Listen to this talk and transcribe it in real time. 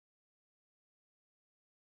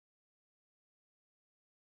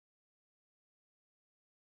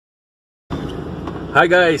Hi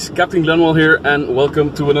guys, Captain Glenwell here and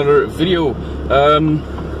welcome to another video.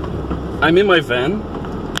 I'm in my van.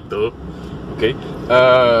 Duh. Okay.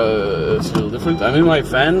 It's a little different. I'm in my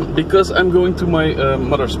van because I'm going to my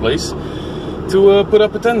mother's place to put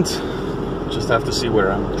up a tent. Just have to see where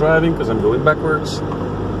I'm driving because I'm going backwards.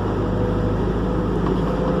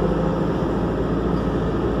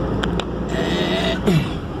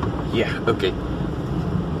 Yeah, okay.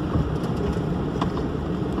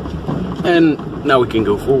 And now we can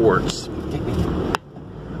go forwards.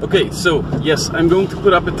 Okay, so yes, I'm going to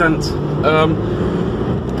put up a tent.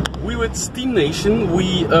 We with Steamnation,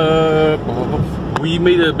 we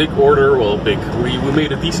made a big order. Well, big. We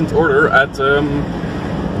made a decent order at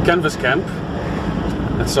Canvascamp.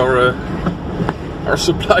 That's our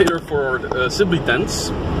supplier for our Sibley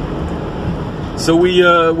tents. So we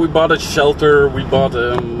bought a shelter. We bought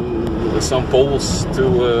some poles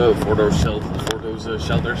to for those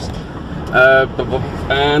shelters.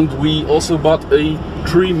 And we also bought a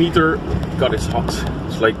 3-meter. God, it's hot.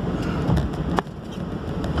 It's like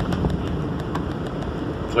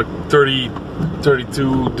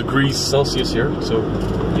 32 degrees Celsius here. So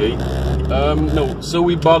yay. No, so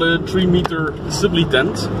we bought a 3-meter Sibley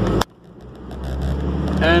tent,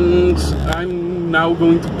 and I'm now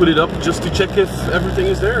going to put it up just to check if everything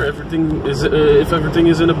is there. If everything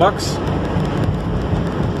is in a box.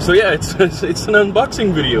 So yeah, it's an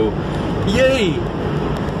unboxing video. Yay!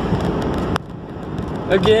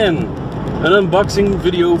 Again, an unboxing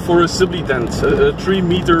video for a Sibley tent, a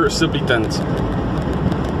 3-meter Sibley tent.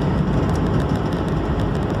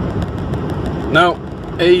 Now,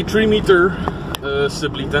 a 3-meter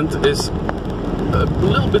Sibley tent is a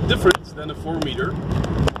little bit different than a 4-meter,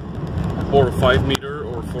 or a 5-meter,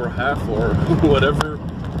 or 4.5, or whatever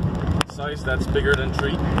size that's bigger than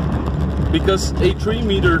 3. Because a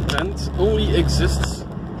 3-meter tent only exists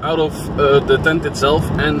out of the tent itself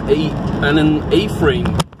and an A-frame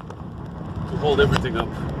to hold everything up.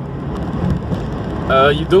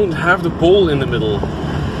 You don't have the pole in the middle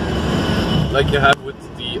like you have with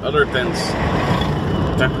the other tents.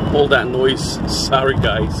 All that noise, sorry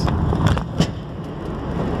guys.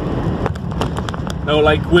 Now,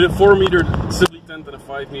 like with a 4-meter Sibley tent and a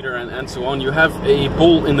 5-meter and so on, you have a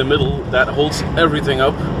pole in the middle that holds everything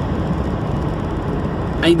up.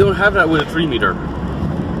 And you don't have that with a 3-meter.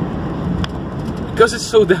 Because it's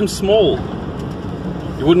so damn small.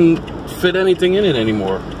 You wouldn't fit anything in it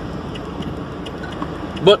anymore.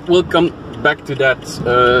 But we'll come back to that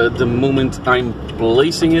the moment I'm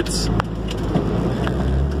placing it.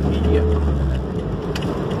 Yeah.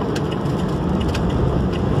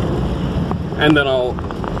 And then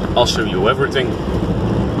I'll show you everything.